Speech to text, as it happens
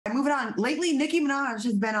Moving on. Lately, Nicki Minaj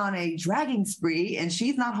has been on a dragging spree, and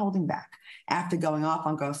she's not holding back. After going off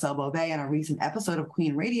on Garcelle Beauvais on a recent episode of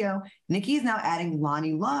Queen Radio, Nicki is now adding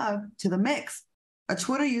Loni Love to the mix. A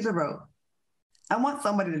Twitter user wrote, "I want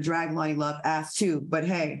somebody to drag Loni Love ass too, but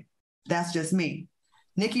hey, that's just me."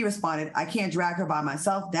 Nicki responded, "I can't drag her by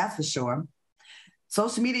myself, that's for sure."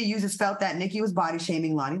 Social media users felt that Nicki was body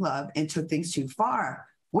shaming Loni Love and took things too far.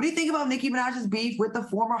 What do you think about Nicki Minaj's beef with the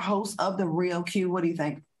former host of The Real Q? What do you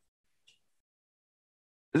think?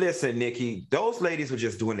 Listen, Nicki, those ladies were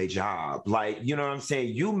just doing their job. Like, you know what I'm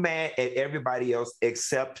saying? You mad at everybody else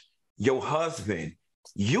except your husband.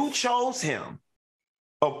 You chose him.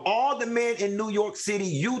 Of all the men in New York City,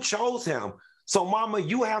 you chose him. So, mama,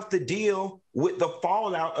 you have to deal with the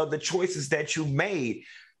fallout of the choices that you made.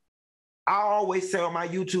 I always say on my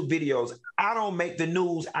YouTube videos, I don't make the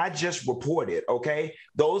news, I just report it, okay?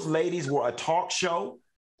 Those ladies were a talk show.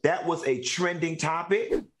 That was a trending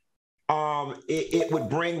topic. It would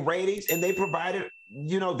bring ratings, and they provided,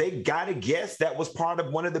 they got a guest that was part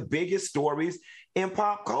of one of the biggest stories in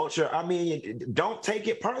pop culture. I mean, don't take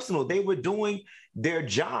it personal. They were doing their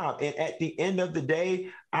job. And at the end of the day,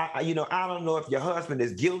 I don't know if your husband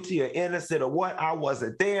is guilty or innocent or what. I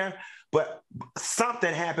wasn't there, but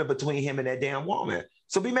something happened between him and that damn woman.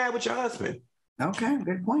 So be mad with your husband. Okay,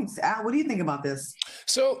 good points. Al, what do you think about this?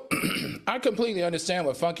 So I completely understand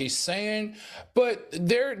what Funky's saying, but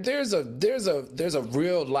there's a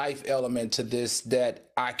real life element to this that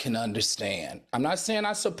I can understand. I'm not saying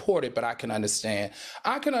I support it, but I can understand.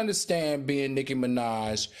 I can understand being Nicki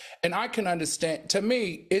Minaj, and I can understand, to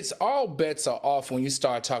me, it's all bets are off when you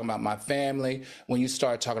start talking about my family, when you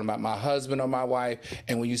start talking about my husband or my wife,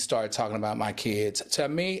 and when you start talking about my kids. To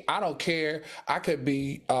me, I don't care. I could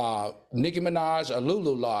be Nicki Minaj or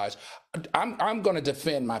Lulu Lodge. I'm going to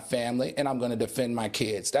defend my family and I'm going to defend my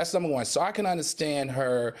kids. That's number one. So I can understand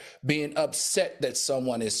her being upset that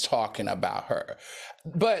someone is talking about her.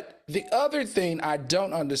 But the other thing I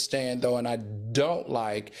don't understand, though, and I don't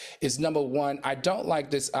like is, number one, I don't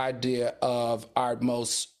like this idea of our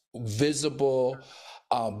most visible,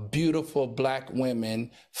 beautiful Black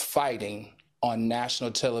women fighting on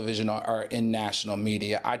national television or in national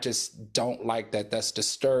media. I just don't like that. That's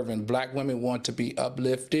disturbing. Black women want to be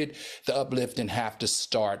uplifted. The uplifting have to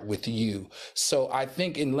start with you. So I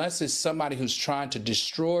think unless it's somebody who's trying to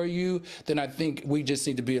destroy you, then I think we just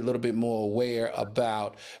need to be a little bit more aware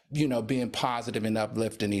about, being positive and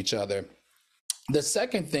uplifting each other. The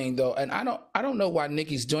second thing, though, and I don't know why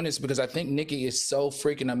Nicki's doing this, because I think Nicki is so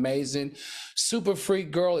freaking amazing. Super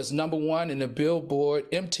Freak Girl is #1 in the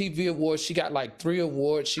Billboard MTV Awards. She got like 3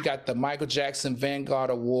 awards. She got the Michael Jackson Vanguard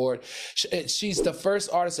Award. She's the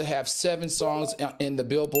first artist to have 7 songs in the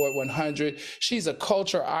Billboard 100. She's a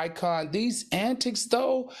culture icon. These antics,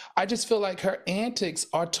 though, I just feel like her antics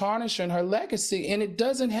are tarnishing her legacy, and it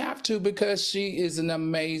doesn't have to, because she is an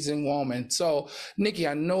amazing woman. So, Nicki,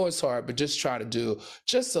 I know it's hard, but just try to do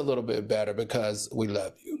just a little bit better, because we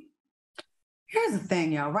love you. Here's the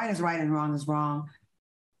thing, y'all. Right is right and wrong is wrong.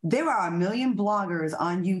 There are a million bloggers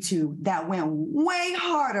on YouTube that went way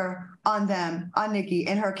harder on Nicki,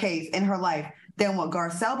 in her case, in her life, than what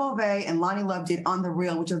Garcelle Beauvais and Loni Love did on The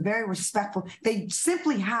Real, which are very respectful. They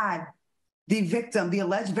simply had the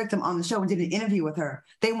alleged victim on the show and did an interview with her.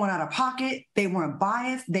 They weren't out of pocket. They weren't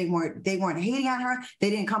biased. They weren't hating on her. They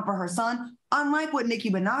didn't come for her son, unlike what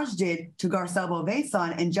Nicki Minaj did to Garcelle Beauvais'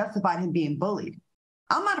 son and justified him being bullied.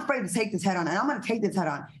 I'm not afraid to take this head on, and I'm going to take this head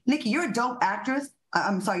on. Nicki, you're a dope actress.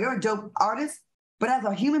 You're a dope artist. But as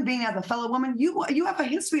a human being, as a fellow woman, you have a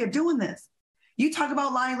history of doing this. You talk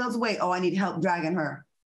about Loni Love's weight. Oh, I need help dragging her.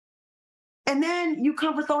 And then you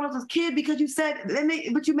come for someone else's kid because you said,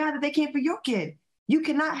 but you're mad that they came for your kid. You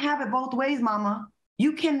cannot have it both ways, mama.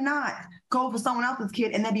 You cannot go for someone else's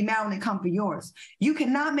kid and then be mad when they come for yours. You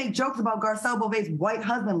cannot make jokes about Garcelle Beauvais' white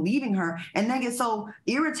husband leaving her and then get so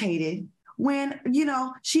irritated when,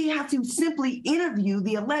 she has to simply interview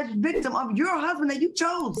the alleged victim of your husband that you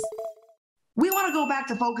chose. We want to go back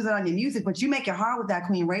to focusing on your music, but you make it hard with that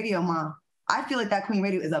Queen Radio, Mom. I feel like that Queen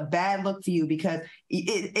Radio is a bad look for you, because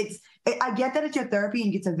I get that it's your therapy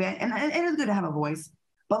and you get to vent, and it is good to have a voice.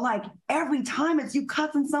 But like every time it's you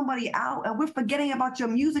cussing somebody out and we're forgetting about your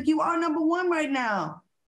music. You are #1 right now.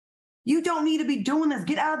 You don't need to be doing this.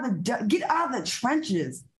 Get out of the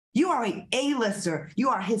trenches. You are a A-lister. You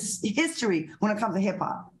are history when it comes to hip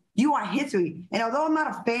hop. You are history. And although I'm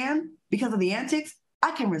not a fan because of the antics,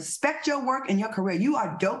 I can respect your work and your career. You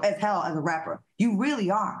are dope as hell as a rapper. You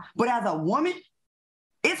really are. But as a woman,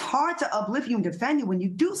 it's hard to uplift you and defend you when you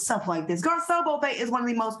do stuff like this. Garcelle Beauvais is one of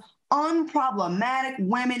the most unproblematic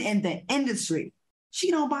women in the industry. She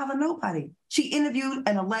don't bother nobody. She interviewed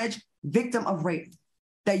an alleged victim of rape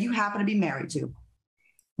that you happen to be married to.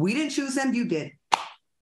 We didn't choose him, you did.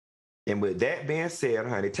 And with that being said,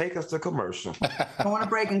 honey, take us to commercial. I want to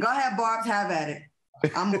break and go ahead, Barb's, have at it.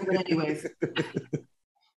 I'm moving anyways.